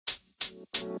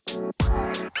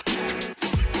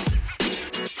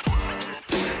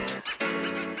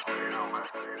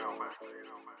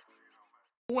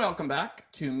Welcome back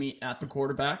to Meet at the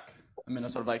Quarterback, a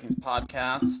Minnesota Vikings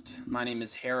podcast. My name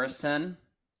is Harrison.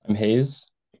 I'm Hayes.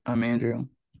 I'm Andrew.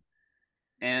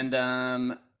 And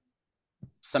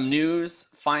some news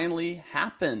finally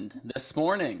happened this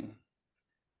morning.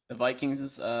 The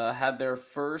Vikings had their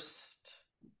first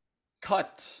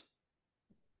cut.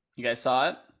 You guys saw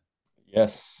it?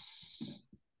 Yes.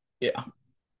 Yeah.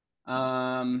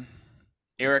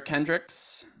 Eric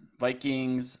Kendricks,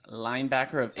 Vikings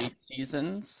linebacker of 8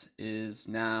 seasons, is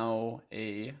now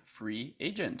a free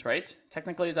agent, right?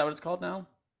 Technically, is that what it's called now?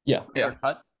 Yeah. Their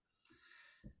cut.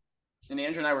 And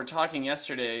Andrew and I were talking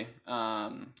yesterday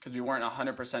because we weren't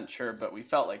 100% sure, but we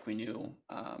felt like we knew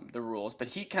the rules. But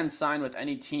he can sign with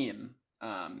any team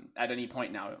at any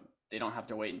point now. They don't have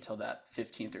to wait until that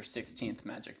 15th or 16th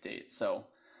magic date. So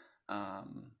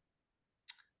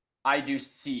I do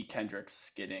see Kendricks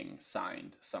getting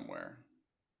signed somewhere.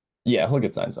 Yeah, he'll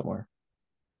get signed somewhere.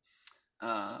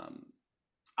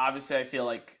 Obviously, I feel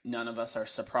like none of us are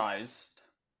surprised.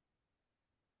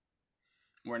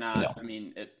 We're not. No. I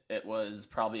mean, it was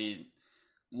probably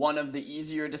one of the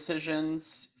easier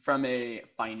decisions from a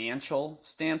financial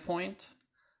standpoint.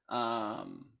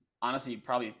 Honestly,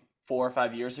 probably 4 or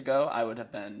 5 years ago, I would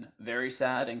have been very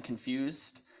sad and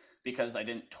confused because I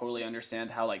didn't totally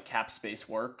understand how like cap space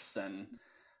works, and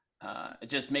it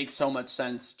just makes so much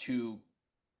sense to,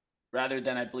 rather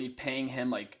than, I believe, paying him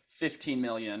like 15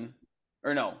 million,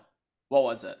 or no, what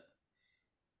was it?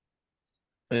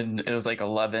 It was like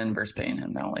 11 versus paying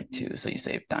him now like 2, so you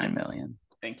saved 9 million.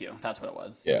 Thank you. That's what it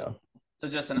was. Yeah. So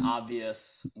just an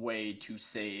obvious way to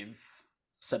save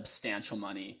substantial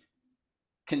money,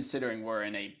 considering we're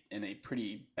in a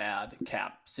pretty bad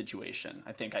cap situation.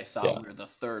 I think I saw we're the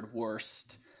 3rd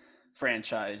worst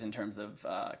franchise in terms of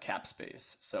cap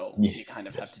space. So you kind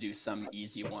of have to do some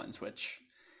easy ones, which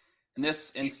in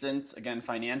this instance, again,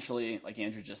 financially, like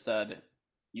Andrew just said,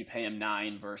 you pay him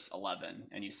 9 versus 11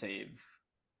 and you save,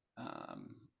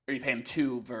 or you pay him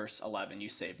 2 versus 11, you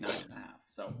save 9.5.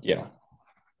 So Yeah.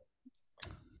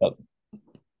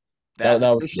 That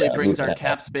officially brings our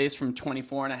cap space from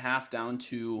 24.5 down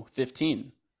to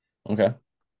 15. Okay.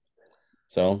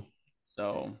 So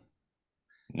getting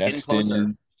next closer.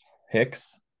 is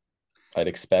Hicks, I'd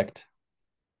expect.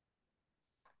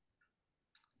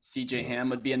 CJ Ham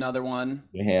would be another one.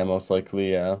 Ham, most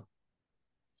likely, yeah.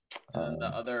 The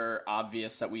other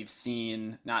obvious that we've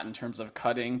seen, not in terms of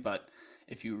cutting, but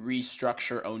if you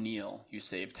restructure O'Neal, you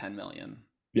save 10 million.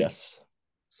 Yes.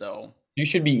 So you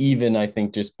should be even, I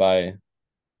think, just by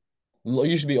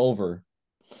you should be over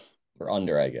or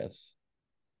under, I guess.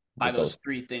 By those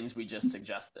 3 things we just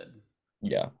suggested.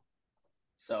 Yeah.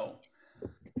 So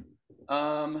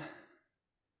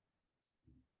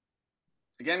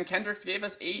again, Kendricks gave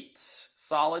us 8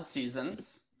 solid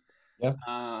seasons. Yeah.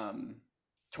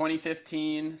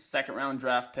 2015 second round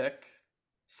draft pick,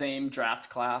 same draft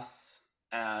class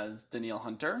as Danielle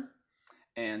Hunter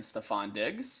and Stephon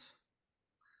Diggs.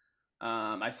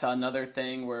 I saw another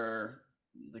thing where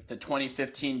like the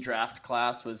 2015 draft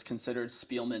class was considered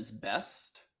Spielman's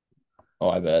best. Oh,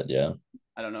 I bet, yeah.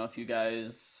 I don't know if you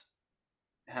guys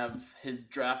have his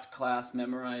draft class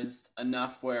memorized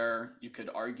enough where you could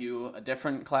argue a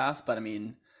different class, but I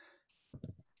mean,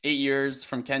 8 years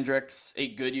from Kendricks,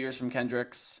 8 good years from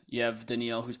Kendricks. You have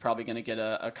Danielle, who's probably going to get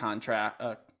a contract,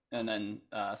 and then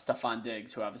Stephon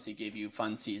Diggs, who obviously gave you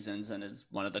fun seasons and is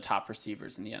one of the top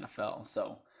receivers in the NFL.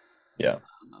 So, yeah.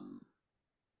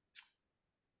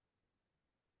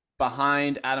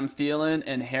 Behind Adam Thielen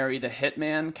and Harry the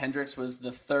Hitman, Kendricks was the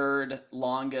 3rd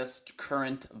longest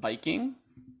current Viking,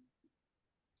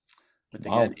 with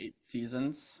again 8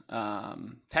 seasons.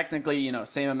 Technically,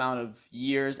 same amount of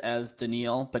years as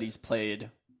Danielle, but he's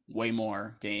played way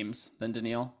more games than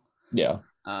Danielle. Yeah.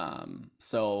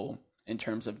 So in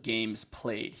terms of games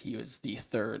played, he was the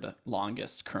 3rd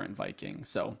longest current Viking.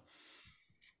 So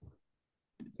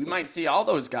we might see all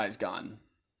those guys gone.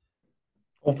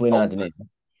 Hopefully not Danielle.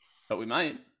 But we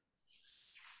might.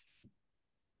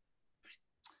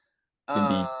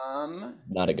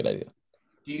 Not a good idea.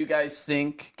 Do you guys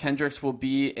think Kendricks will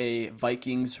be a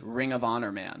Vikings Ring of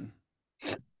Honor man?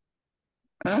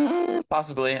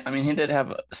 Possibly. I mean, he did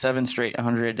have 7 straight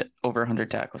over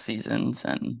 100 tackle seasons,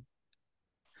 and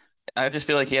I just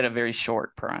feel like he had a very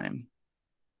short prime.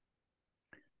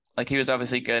 Like, he was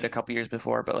obviously good a couple years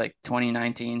before, but like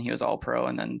 2019 he was all pro,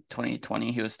 and then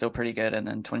 2020 he was still pretty good, and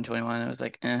then 2021 it was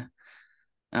like And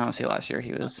obviously last year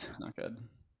he was not good.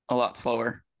 A lot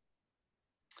slower.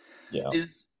 Yeah.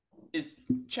 Is Is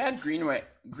Chad Greenway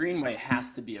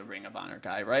has to be a Ring of Honor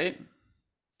guy, right?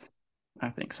 I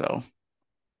think so.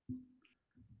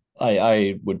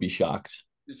 I would be shocked.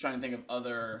 Just trying to think of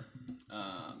other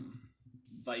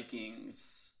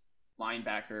Vikings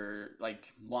linebacker,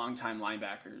 like longtime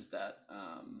linebackers that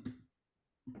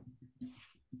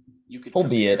you could.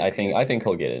 Albeit, I think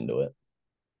he'll get into it.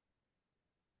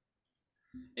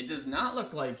 It does not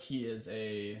look like he is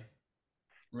a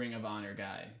Ring of Honor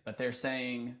guy, but they're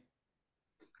saying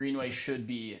Greenway should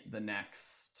be the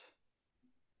next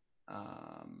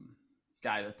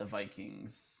guy that the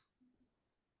Vikings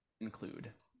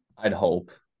include. I'd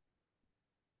hope.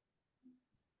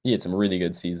 He had some really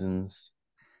good seasons.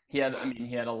 He had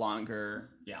a longer,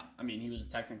 he was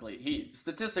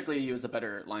statistically he was a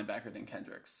better linebacker than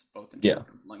Kendricks, both in terms of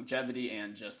longevity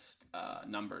and just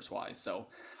numbers wise. So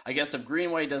I guess if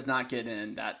Greenway does not get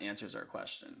in, that answers our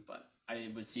question. But I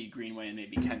would see Greenway and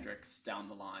maybe Kendricks down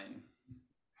the line.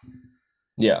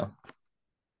 Yeah.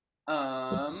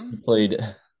 He played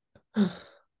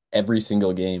every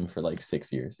single game for like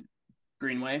 6 years.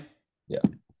 Greenway? Yeah.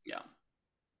 Yeah.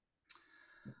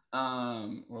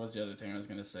 What was the other thing I was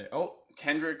going to say? Oh,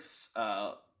 Kendricks'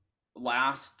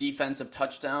 last defensive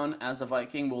touchdown as a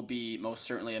Viking will be most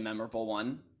certainly a memorable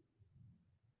one.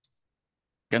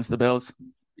 Against the Bills?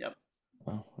 Yep.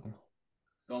 Oh.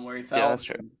 Going where he fell. Yeah, that's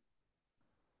true.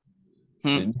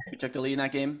 We took the lead in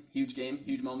that game. Huge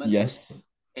moment. Yes.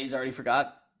 Hayes already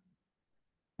forgot.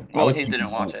 Well, Hayes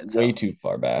didn't watch it. Way too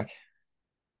far back.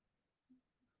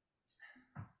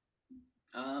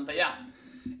 But yeah,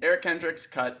 Eric Kendricks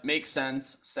cut makes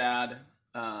sense. Sad.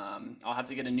 I'll have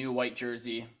to get a new white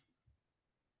jersey.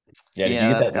 Yeah, did you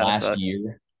get that last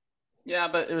year? Yeah,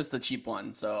 but it was the cheap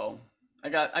one, so I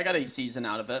got a season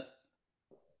out of it.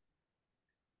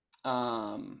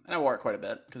 And I wore it quite a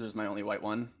bit because it was my only white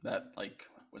one that like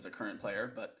was a current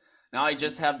player. But now I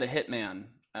just have the Hitman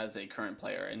as a current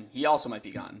player, and he also might be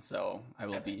gone. So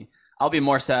I'll be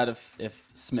more sad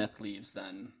if Smith leaves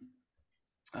than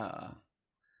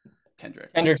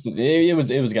Kendricks.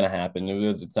 It was gonna happen.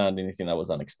 It's not anything that was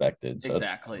unexpected. So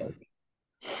exactly.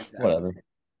 Whatever.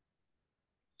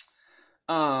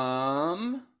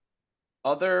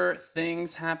 Other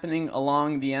things happening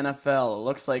along the NFL. It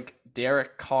looks like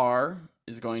Derek Carr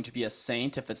is going to be a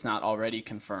Saint if it's not already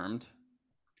confirmed.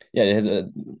 Yeah,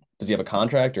 does he have a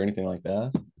contract or anything like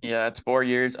that? Yeah, it's 4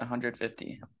 years,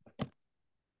 150.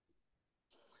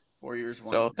 4 years,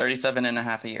 so 37 and a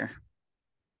half a year.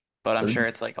 But I'm sure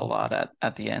it's like a lot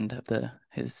at the end of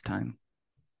his time.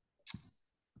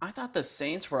 I thought the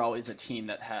Saints were always a team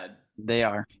that had. They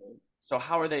are. So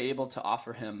how are they able to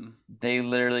offer him? They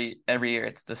literally every year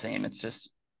it's the same. It's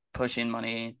just pushing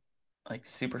money like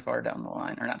super far down the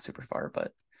line, or not super far,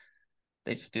 but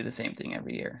they just do the same thing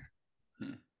every year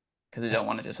because they don't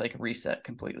want to just like reset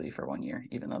completely for 1 year,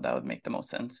 even though that would make the most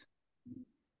sense.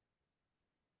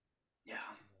 Yeah,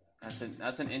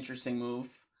 that's an interesting move.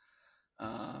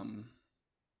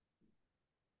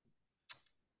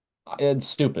 It's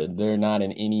stupid. They're not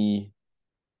in any.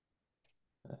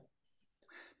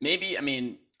 Maybe,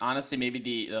 honestly, maybe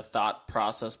the thought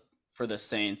process for the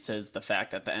Saints is the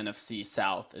fact that the NFC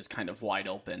South is kind of wide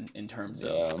open in terms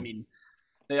of,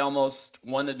 they almost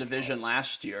won the division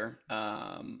last year,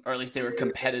 or at least they were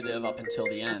competitive up until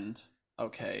the end.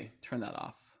 Okay, turn that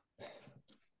off.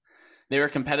 They were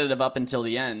competitive up until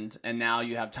the end, and now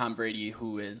you have Tom Brady,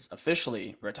 who is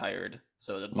officially retired.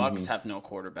 So the Bucs have no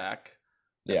quarterback.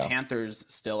 The Panthers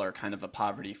still are kind of a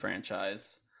poverty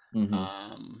franchise.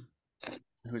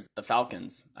 Who's the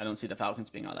Falcons? I don't see the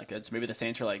Falcons being all that good. So maybe the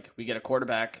Saints are like, we get a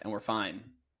quarterback and we're fine.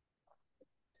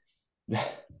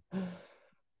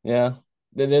 Yeah,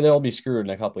 they'll be screwed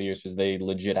in a couple of years because they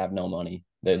legit have no money.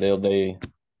 They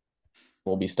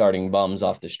will be starting bums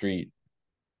off the street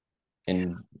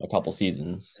in a couple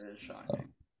seasons. It is shocking.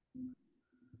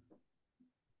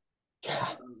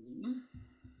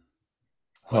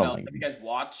 What else have you guys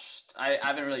watched? I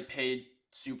haven't really paid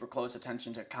super close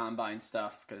attention to combine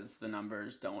stuff because the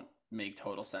numbers don't make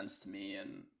total sense to me,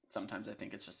 and sometimes I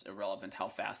think it's just irrelevant how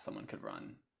fast someone could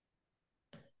run.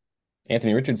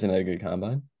 Anthony Richardson had a good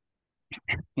combine.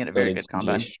 He had a very good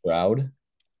combine. Stroud.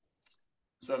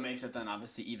 So it makes it then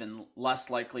obviously even less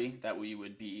likely that we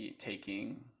would be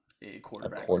taking a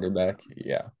quarterback.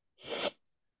 Yeah.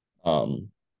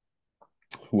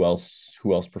 Who else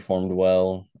performed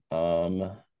well?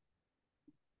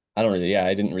 I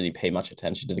didn't really pay much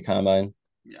attention to the combine.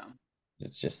 Yeah.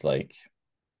 It's just like,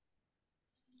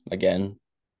 again,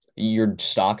 your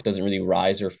stock doesn't really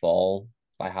rise or fall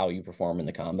by how you perform in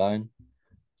the combine.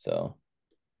 So.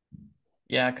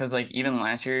 Yeah, because like even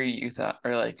last year you thought,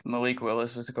 or like Malik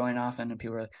Willis was going off and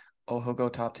people were like, oh, he'll go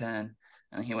top 10,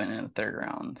 and he went in the third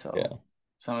round. So Yeah,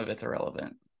 some of it's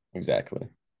irrelevant. exactly.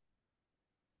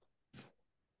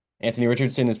 Anthony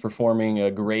Richardson is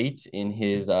performing great in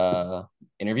his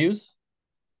interviews.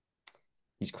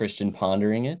 He's Christian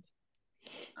pondering it.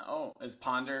 Oh, is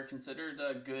Ponder considered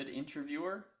a good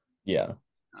interviewer? Yeah.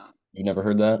 Oh, You've never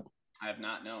heard that? I have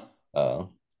not, no. Oh.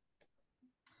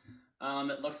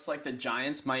 It looks like the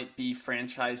Giants might be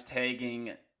franchise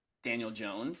tagging Daniel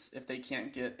Jones if they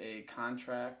can't get a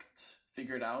contract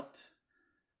figured out.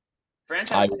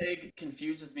 Franchise tag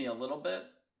confuses me a little bit.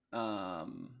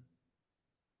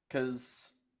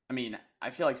 Because, I mean, I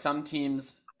feel like some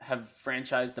teams have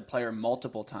franchised a player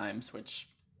multiple times, which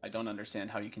I don't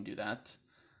understand how you can do that.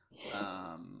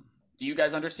 Do you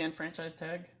guys understand franchise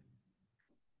tag?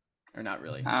 Or not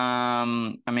really? I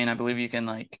mean, I believe you can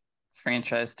like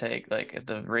franchise tag, like if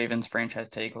the Ravens franchise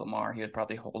tag Lamar, he would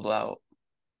probably hold out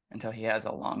until he has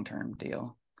a long-term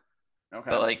deal. Okay.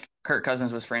 But like Kirk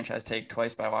Cousins was franchise tagged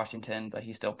twice by Washington, but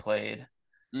he still played.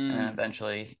 And then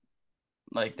eventually,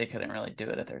 like they couldn't really do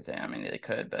it at their thing. I mean, they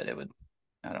could, but it would.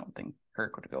 I don't think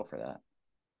Kirk would go for that.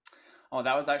 Oh,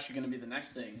 that was actually going to be the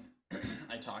next thing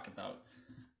I talk about,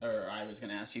 or I was going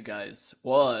to ask you guys,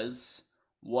 was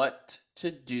what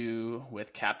to do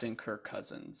with Captain Kirk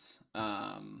Cousins.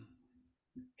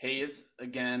 Hayes,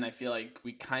 again, I feel like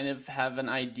we kind of have an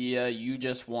idea. You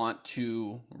just want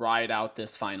to ride out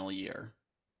this final year.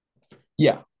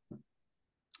 Yeah.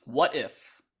 What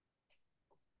if,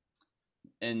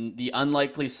 in the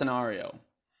unlikely scenario,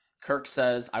 Kirk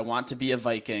says, I want to be a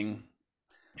Viking.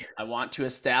 I want to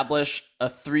establish a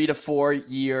 3 to 4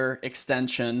 year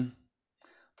extension,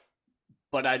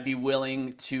 but I'd be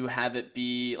willing to have it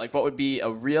be like, what would be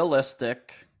a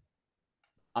realistic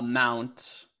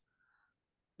amount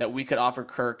that we could offer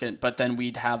Kirk, but then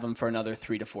we'd have him for another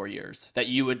 3 to 4 years that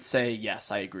you would say,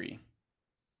 yes, I agree.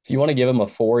 If you want to give him a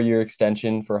 4-year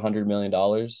extension for $100 million,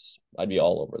 I'd be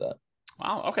all over that.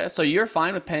 Wow. Okay. So you're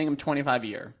fine with paying him 25 a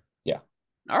year. Yeah.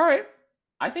 All right.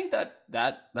 I think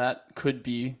that could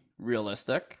be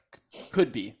realistic.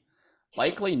 Could be.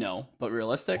 Likely no, but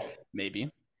realistic maybe.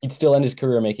 He'd still end his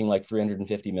career making like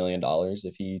 $350 million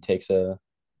if he takes a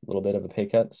little bit of a pay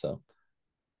cut. So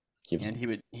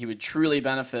and he would truly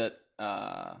benefit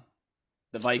the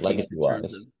Vikings in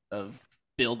terms of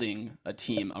building a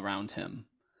team around him.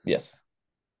 Yes.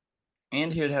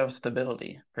 And he would have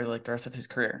stability for like the rest of his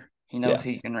career. He knows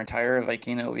he can retire a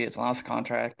Viking. It will be his last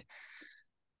contract.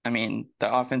 I mean,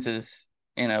 the offense is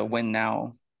in a win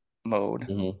now mode.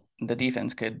 Mm-hmm. The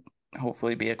defense could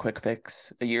hopefully be a quick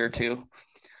fix a year or two,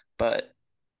 but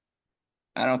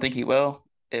I don't think he will.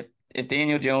 If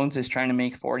Daniel Jones is trying to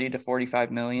make 40 to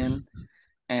 45 million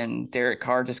and Derek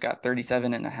Carr just got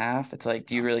 37.5, it's like,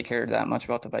 do you really care that much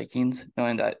about the Vikings?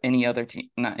 Knowing that any other team,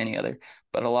 not any other,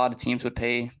 but a lot of teams would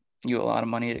pay you a lot of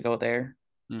money to go there.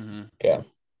 Mm-hmm. Yeah.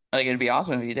 Like, it'd be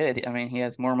awesome if he did. I mean, he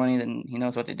has more money than he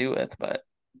knows what to do with, but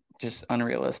just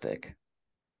unrealistic.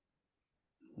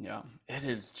 Yeah, it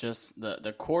is just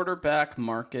the quarterback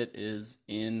market is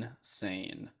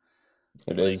insane.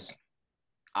 It is.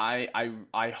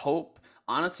 I hope,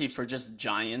 honestly, for just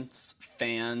Giants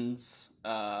fans,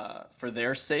 for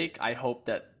their sake, I hope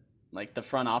that like the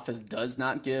front office does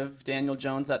not give Daniel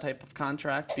Jones that type of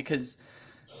contract, because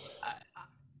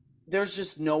there's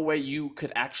just no way you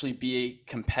could actually be a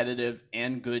competitive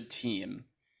and good team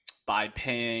by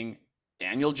paying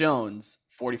Daniel Jones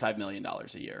 $45 million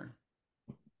a year.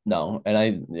 No, and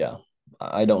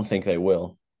I don't think they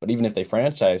will. But even if they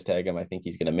franchise tag him, I think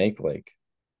he's going to make like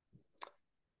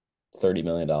 $30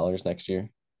 million next year.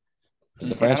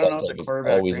 Because the I don't know franchise what tag the is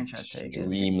quarterback always franchise tag is.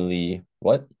 extremely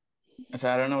what? So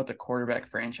I don't know what the quarterback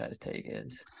franchise tag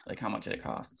is, like how much it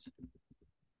costs.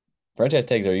 Franchise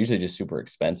tags are usually just super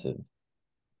expensive.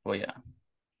 Well, yeah.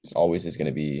 It always is going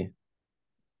to be.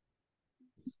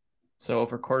 So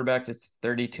for quarterbacks, it's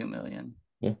 32 million.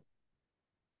 Yeah.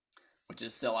 Which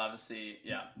is still obviously,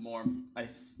 more. I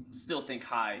still think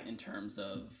high in terms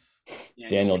of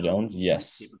Daniel Jones,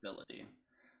 yes. Capability.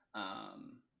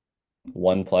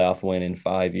 One playoff win in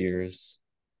 5 years.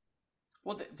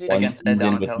 Well, one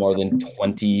season with more than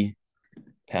 20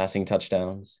 passing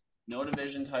touchdowns. No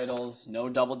division titles, no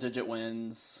double-digit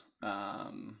wins,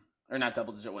 or not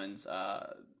double-digit wins,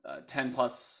 10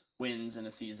 plus wins in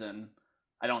a season.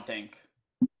 I don't think.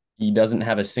 He doesn't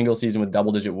have a single season with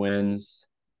double-digit wins.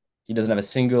 He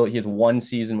has one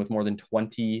season with more than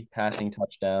 20 passing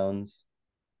touchdowns.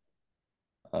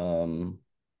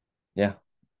 Yeah.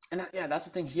 And that's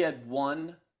the thing. He had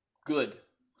one good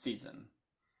season.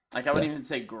 Like, I wouldn't even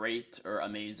say great or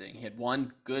amazing. He had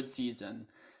one good season,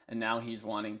 and now he's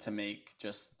wanting to make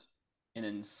just an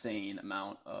insane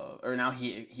amount of, or now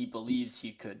he believes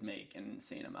he could make an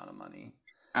insane amount of money.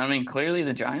 I mean, clearly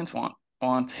the Giants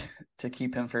want to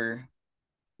keep him for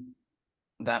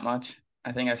that much.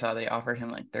 I think I saw they offered him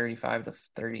like 35 to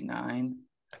 39.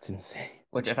 That's insane.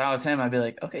 Which if I was him, I'd be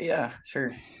like, okay, yeah,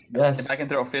 sure. Yes. If I can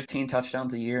throw 15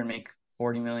 touchdowns a year and make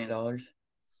 $40 million.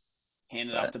 Hand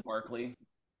it off to Barkley.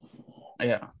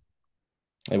 Yeah.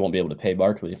 They won't be able to pay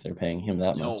Barkley if they're paying him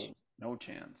that much. No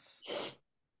chance.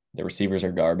 The receivers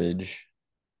are garbage.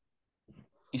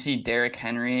 You see Derrick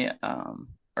Henry,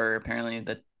 or apparently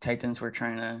the Titans were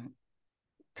trying to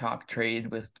talk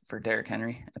trade for Derrick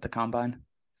Henry at the combine.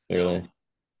 Really?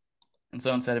 And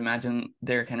so instead, imagine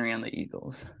Derrick Henry on the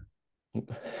Eagles.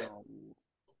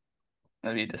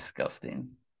 That'd be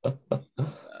disgusting. So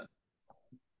sad.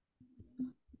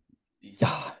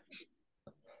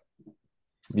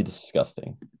 It'd be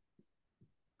disgusting.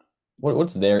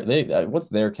 What's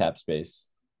their cap space?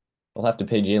 They'll have to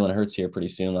pay Jalen Hurts here pretty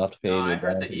soon. They'll have to pay. I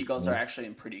heard the Eagles are actually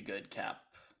in pretty good cap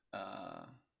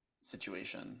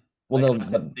situation. Well,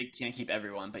 they can't keep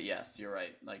everyone, but yes, you're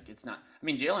right. Like it's not. I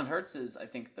mean, Jalen Hurts is, I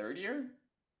think, third year.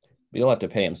 You'll have to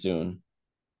pay him soon.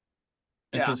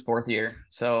 It's his fourth year,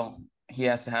 so he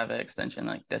has to have an extension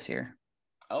like this year.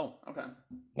 Oh, okay.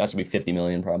 That should be $50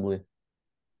 million probably.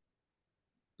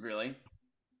 Really?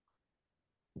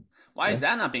 Why is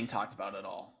that not being talked about at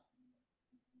all?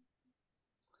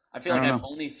 I feel like I've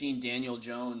only seen Daniel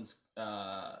Jones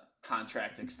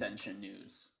contract extension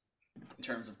news in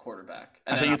terms of quarterback.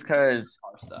 And I think it's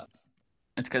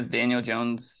because Daniel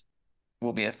Jones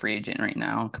will be a free agent right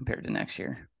now compared to next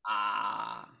year.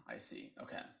 Ah, I see.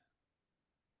 Okay.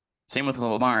 Same with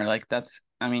Lamar. Like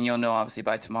you'll know obviously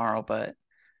by tomorrow, but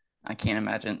I can't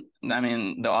imagine. I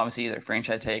mean, they'll obviously either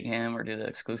franchise tag him or do the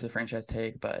exclusive franchise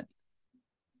tag, but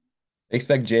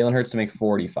expect Jalen Hurts to make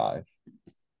 45.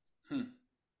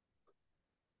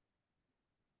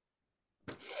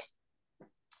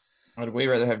 I'd way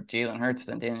rather have Jalen Hurts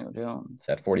than Daniel Jones.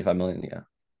 At $45 million, yeah.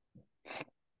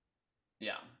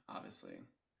 Yeah, obviously.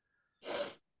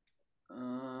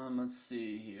 Let's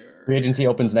see here. Free agency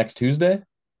opens next Tuesday,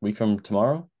 week from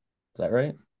tomorrow. Is that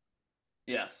right?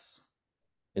 Yes.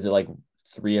 Is it like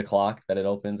 3:00 that it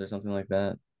opens or something like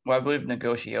that? Well, I believe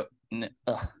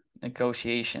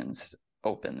negotiations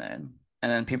open then,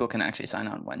 and then people can actually sign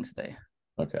on Wednesday.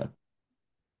 Okay.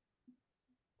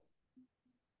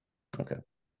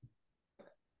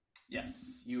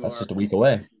 Yes, That's just a week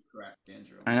away. Correct,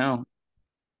 Andrew. I know.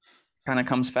 Kind of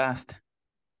comes fast.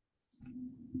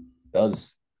 It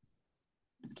does.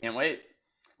 Can't wait.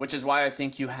 Which is why I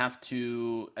think I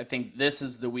think this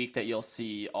is the week that you'll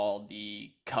see all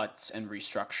the cuts and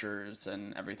restructures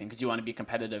and everything, because you want to be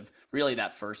competitive really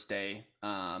that first day.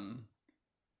 And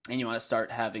you want to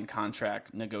start having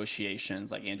contract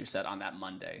negotiations, like Andrew said, on that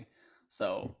Monday.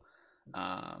 So,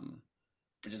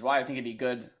 which is why I think it'd be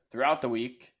good throughout the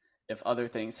week. If other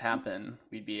things happen,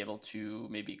 we'd be able to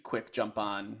maybe quick jump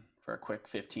on for a quick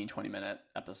 15-20 minute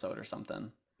episode or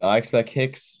something. I expect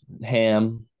Hicks,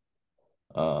 Ham.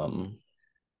 You'll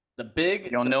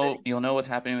know what's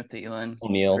happening with Thielen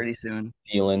O'Neal pretty soon.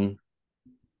 Thielen,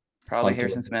 probably Hunter,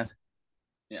 Harrison Smith.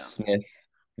 Yeah. Smith,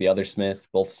 the other Smith,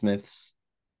 both Smiths.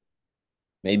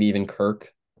 Maybe even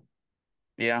Kirk.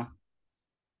 Yeah.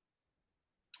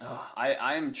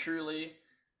 I am truly.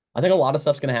 I think a lot of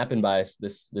stuff's going to happen by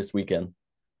this weekend.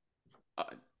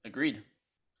 Agreed.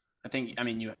 I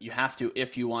mean, you have to,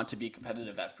 if you want to be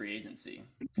competitive at free agency.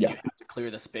 Yeah. You have to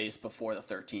clear the space before the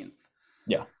 13th.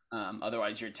 Yeah.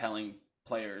 Otherwise, you're telling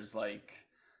players like,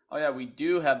 oh, yeah, we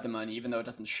do have the money, even though it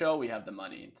doesn't show we have the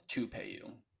money to pay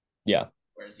you. Yeah.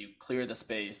 Whereas you clear the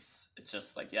space, it's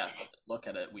just like, yeah, look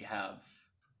at it.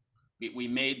 We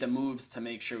made the moves to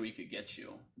make sure we could get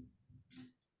you.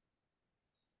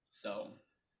 So,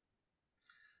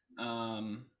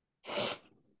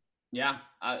 yeah,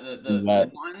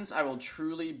 the ones I will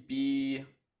truly be,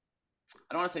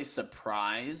 I don't want to say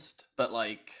surprised, but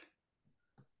like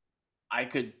I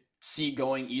could see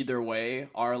going either way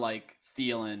are like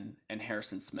Thielen and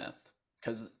Harrison Smith,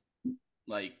 because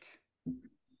like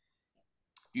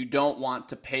you don't want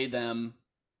to pay them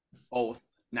both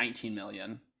 $19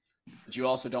 million, but you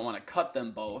also don't want to cut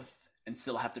them both and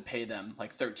still have to pay them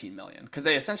like $13 million, because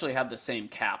they essentially have the same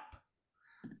cap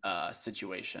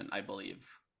situation, I believe.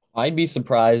 I'd be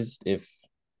surprised if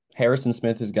Harrison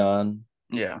Smith is gone.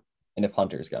 Yeah. And if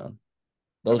Hunter's gone.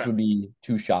 Those would be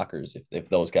two shockers if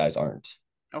those guys aren't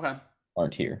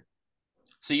here.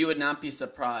 So you would not be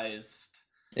surprised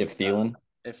if Thielen?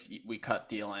 If we cut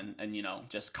Thielen and,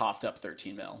 just coughed up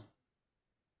 13 mil.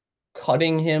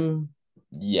 Cutting him,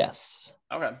 yes.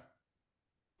 Okay.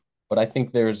 But I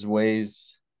think there's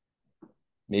ways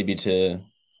maybe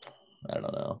I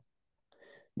don't know.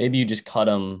 Maybe you just cut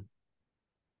him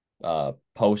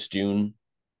post June,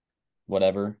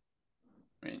 whatever.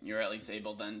 I mean, you're at least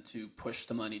able then to push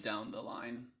the money down the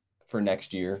line for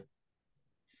next year.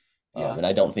 Yeah. And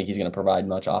I don't think he's going to provide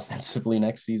much offensively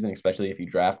next season, especially if you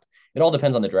draft. It all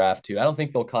depends on the draft, too. I don't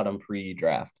think they'll cut him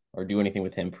pre-draft or do anything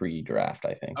with him pre-draft,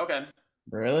 I think. Okay.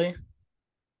 Really?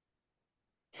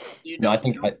 You No, I don't,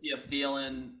 think you don't see a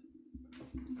Thielen.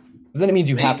 Then it means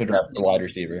you have to draft the wide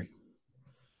receiver.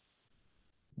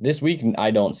 This week,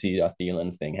 I don't see a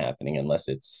Thielen thing happening unless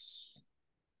it's.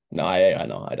 No, I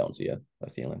know. I don't see a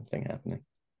Thielen thing happening.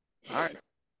 All right.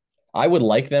 I would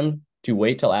like them to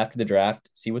wait till after the draft,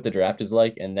 see what the draft is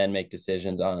like, and then make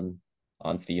decisions on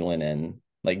Thielen and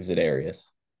like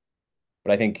Za'Darius.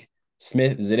 But I think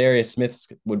Za'Darius Smith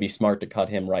would be smart to cut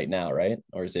him right now, right?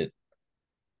 Or is it?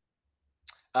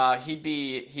 He'd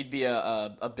be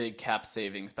a big cap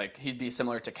savings, but he'd be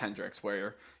similar to Kendricks,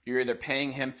 where you're either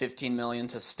paying him $15 million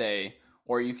to stay,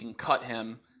 or you can cut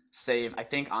him, save. I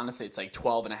think honestly, it's like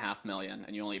 $12.5 million,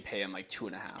 and you only pay him like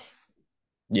 $2.5 million.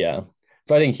 Yeah,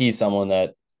 so I think he's someone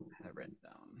that I had it written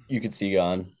down. You could see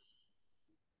gone.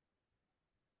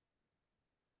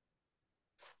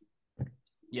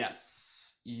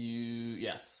 Yes, you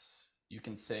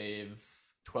can save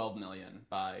 $12 million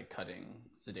by cutting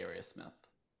Za'Darius Smith.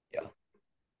 Yeah.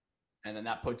 And then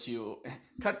that puts you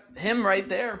cut him right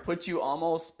there, puts you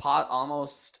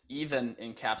almost even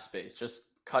in cap space. Just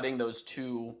cutting those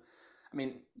two, I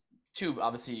mean, two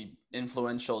obviously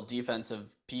influential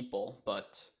defensive people,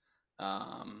 but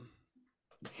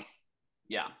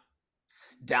yeah.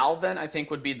 Dalvin, I think,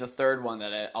 would be the third one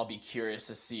that I'll be curious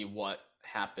to see what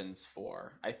happens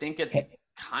for. I think it's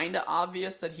kind of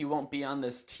obvious that he won't be on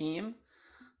this team,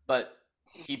 but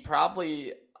he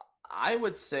probably, I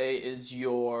would say, is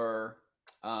your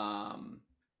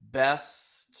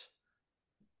best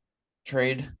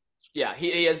trade. Yeah,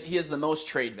 he has the most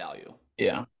trade value.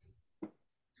 Yeah,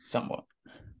 somewhat.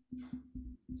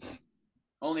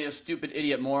 Only a stupid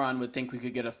idiot moron would think we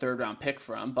could get a third-round pick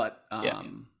for him, but yeah.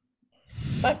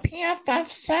 But PFF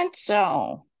said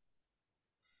so.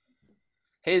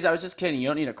 Hayes, I was just kidding. You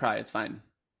don't need to cry. It's fine.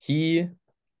 He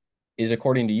is,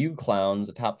 according to you clowns,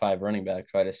 a top 5 running back.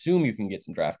 So I'd assume you can get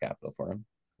some draft capital for him.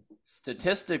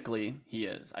 Statistically, he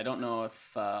is. I don't know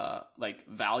if like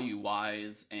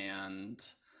value-wise and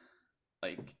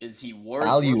like is he worth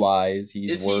value-wise?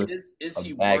 He's worth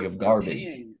a bag of garbage.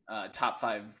 Paying top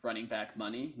 5 running back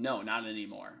money? No, not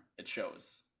anymore. It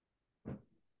shows.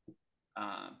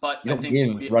 But you don't I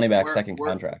think give running back second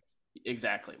contract.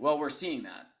 Exactly. Well, we're seeing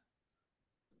that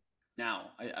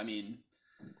now. I mean,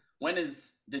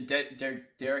 did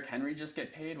Derrick Henry just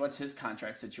get paid? What's his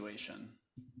contract situation?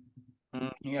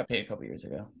 He got paid a couple years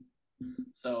ago.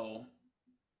 So,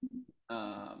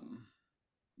 but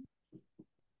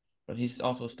he's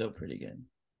also still pretty good.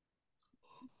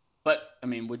 But I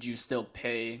mean, would you still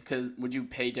pay? Would you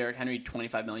pay Derrick Henry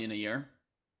 $25 million a year?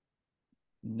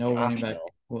 No running back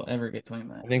will ever get 20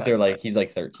 million. I think he's like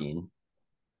 13,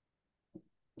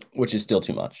 which is still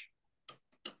too much.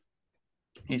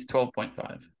 He's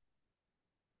 12.5.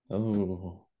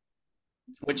 Oh,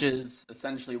 which is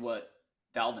essentially what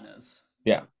Dalvin is.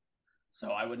 Yeah.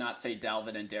 So I would not say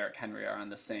Dalvin and Derrick Henry are on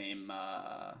the same.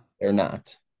 They're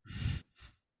not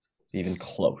even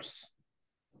close.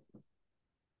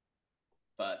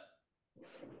 But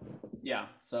yeah,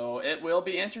 so it will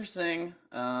be interesting.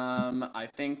 I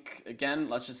think again,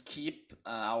 let's just keep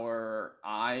our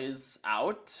eyes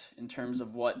out in terms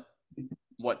of what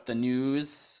the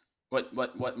news,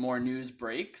 what more news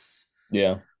breaks.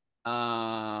 Yeah.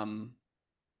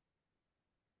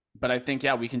 But I think,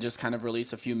 yeah, we can just kind of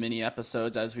release a few mini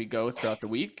episodes as we go throughout the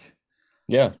week.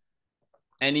 Yeah.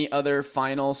 Any other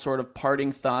final sort of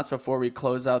parting thoughts before we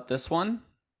close out this one?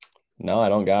 No, I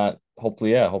don't got.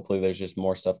 Hopefully there's just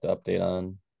more stuff to update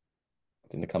on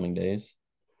in the coming days.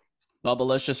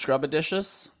 Bubblicious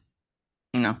Scrubadicious?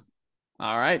 No.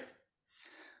 All right.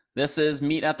 This is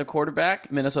Meet at the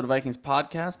Quarterback, Minnesota Vikings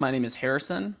podcast. My name is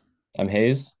Harrison. I'm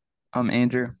Hayes. I'm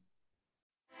Andrew.